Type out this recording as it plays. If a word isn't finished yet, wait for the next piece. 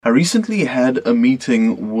I recently had a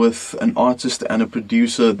meeting with an artist and a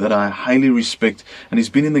producer that I highly respect, and he's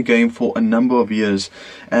been in the game for a number of years.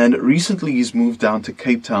 And recently he's moved down to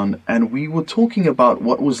Cape Town, and we were talking about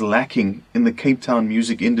what was lacking in the Cape Town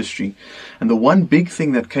music industry. And the one big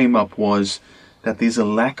thing that came up was that there's a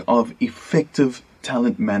lack of effective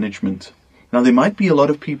talent management. Now, there might be a lot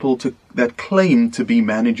of people that claim to be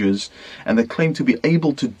managers and that claim to be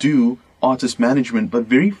able to do artist management, but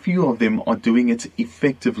very few of them are doing it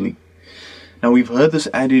effectively. Now, we've heard this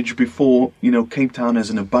adage before, Cape Town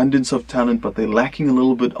has an abundance of talent, but they're lacking a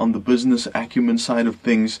little bit on the business acumen side of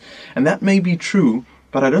things. And that may be true,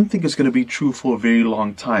 but I don't think it's going to be true for a very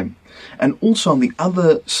long time. And also on the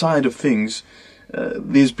other side of things,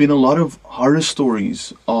 there's been a lot of horror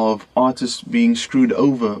stories of artists being screwed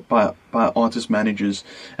over by artist managers,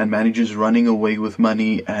 and managers running away with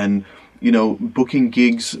money and booking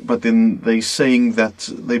gigs, but then they saying that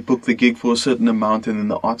they booked the gig for a certain amount and then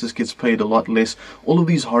the artist gets paid a lot less. All of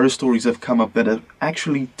these horror stories have come up that have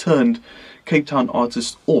actually turned Cape Town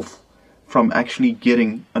artists off from actually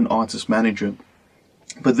getting an artist manager.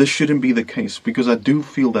 But this shouldn't be the case, because I do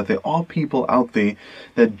feel that there are people out there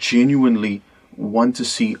that genuinely want to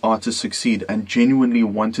see artists succeed and genuinely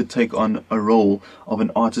want to take on a role of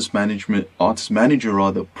an artist manager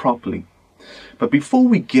properly. But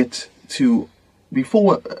before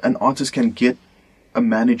an artist can get a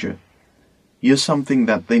manager, here's something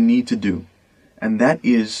that they need to do, and that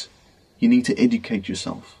is you need to educate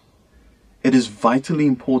yourself. It is vitally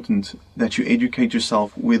important that you educate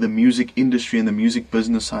yourself where the music industry and the music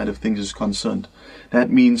business side of things is concerned. That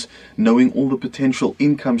means knowing all the potential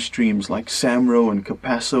income streams like Samro and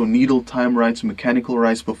Capasso, needle time rights, mechanical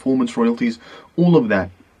rights, performance royalties, all of that.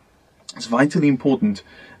 It's vitally important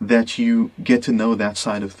that you get to know that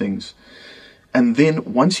side of things. And then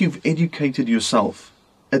once you've educated yourself,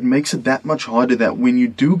 it makes it that much harder that when you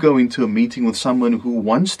do go into a meeting with someone who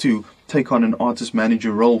wants to take on an artist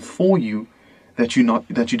manager role for you, that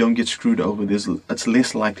you don't get screwed over. It's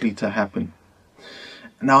less likely to happen.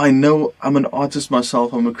 Now, I know I'm an artist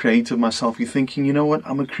myself, I'm a creative myself. You're thinking, you know what,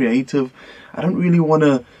 I'm a creative. I don't really want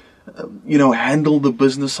to handle the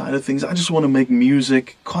business side of things. I just want to make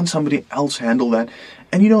music. Can't somebody else handle that?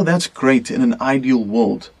 And that's great in an ideal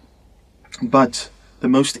world. But the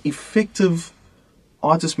most effective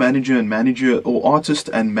artist and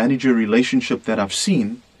manager relationship that I've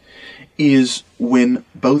seen is when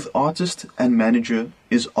both artist and manager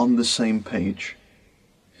is on the same page.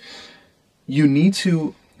 You need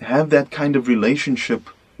to have that kind of relationship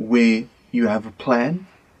where you have a plan,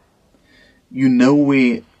 you know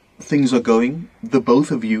where things are going, the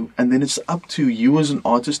both of you, and then it's up to you as an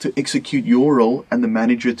artist to execute your role and the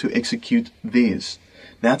manager to execute theirs.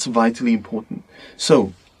 That's vitally important.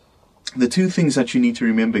 So the two things that you need to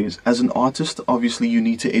remember is, as an artist, obviously you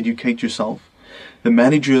need to educate yourself. The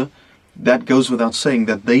manager, that goes without saying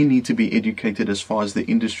that they need to be educated as far as the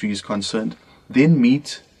industry is concerned. Then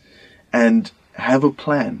meet and have a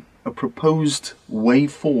plan, a proposed way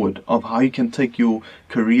forward of how you can take your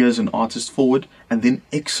career as an artist forward, and then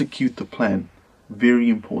execute the plan. Very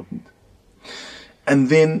important. And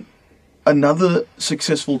then another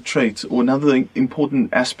successful trait, or another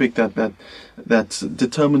important aspect that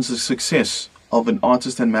determines the success of an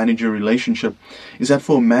artist and manager relationship, is that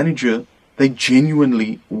for a manager, they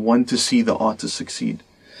genuinely want to see the artist succeed.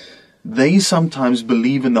 They sometimes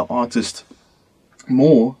believe in the artist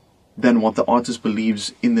more than what the artist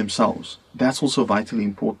believes in themselves. That's also vitally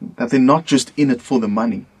important, that they're not just in it for the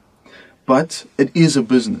money, but it is a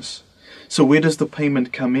business. So where does the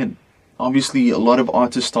payment come in? Obviously, a lot of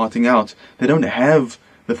artists starting out, they don't have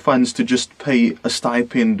the funds to just pay a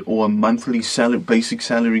stipend or a monthly basic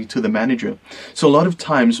salary to the manager. So a lot of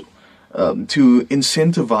times, to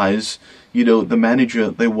incentivize, the manager,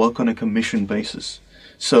 they work on a commission basis.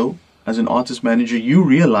 So as an artist manager, you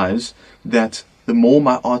realize that the more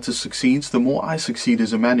my artist succeeds, the more I succeed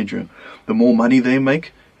as a manager. The more money they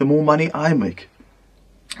make, the more money I make.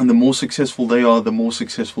 And the more successful they are, the more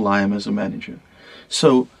successful I am as a manager.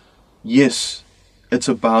 So yes, it's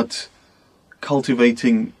about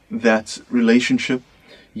cultivating that relationship.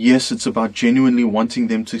 Yes, it's about genuinely wanting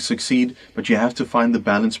them to succeed, but you have to find the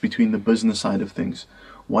balance between the business side of things.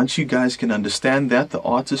 Once you guys can understand that, the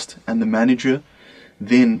artist and the manager,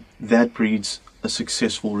 then that breeds a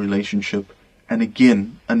successful relationship. And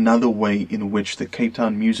again, another way in which the Cape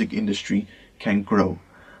Town music industry can grow.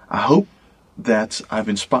 I hope that I've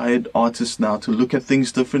inspired artists now to look at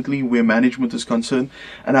things differently where management is concerned.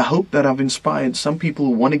 And I hope that I've inspired some people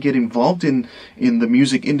who want to get involved in the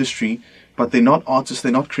music industry but they're not artists,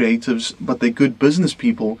 they're not creatives, but they're good business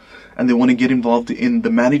people, and they want to get involved in the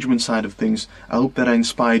management side of things. I hope that I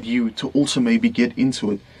inspired you to also maybe get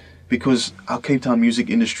into it, because our Cape Town music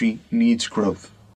industry needs growth.